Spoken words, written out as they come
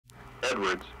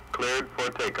Edwards, cleared for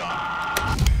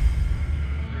takeoff.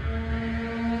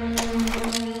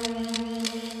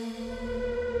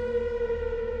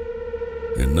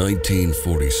 In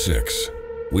 1946,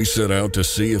 we set out to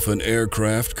see if an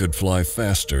aircraft could fly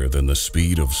faster than the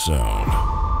speed of sound.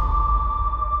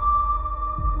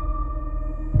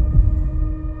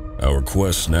 Our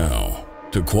quest now,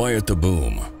 to quiet the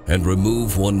boom and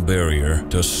remove one barrier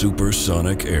to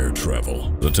supersonic air travel.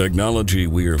 The technology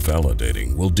we are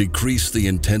validating will decrease the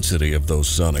intensity of those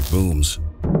sonic booms.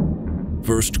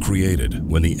 First created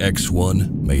when the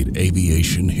X-1 made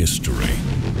aviation history.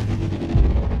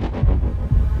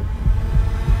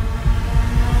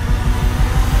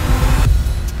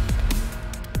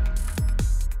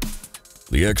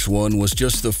 The X-1 was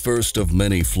just the first of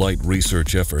many flight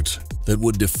research efforts that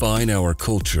would define our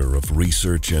culture of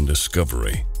research and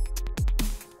discovery.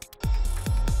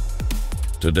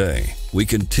 Today, we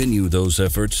continue those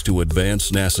efforts to advance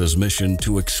NASA's mission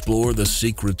to explore the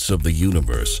secrets of the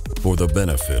universe for the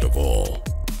benefit of all.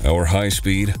 Our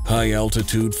high-speed,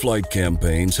 high-altitude flight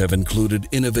campaigns have included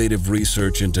innovative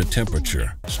research into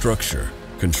temperature, structure,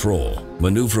 control,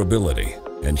 maneuverability,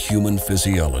 and human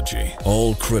physiology,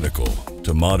 all critical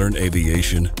to modern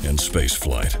aviation and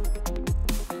spaceflight.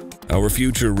 Our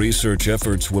future research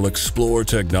efforts will explore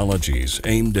technologies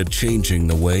aimed at changing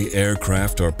the way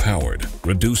aircraft are powered,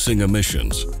 reducing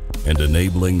emissions, and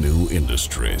enabling new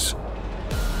industries.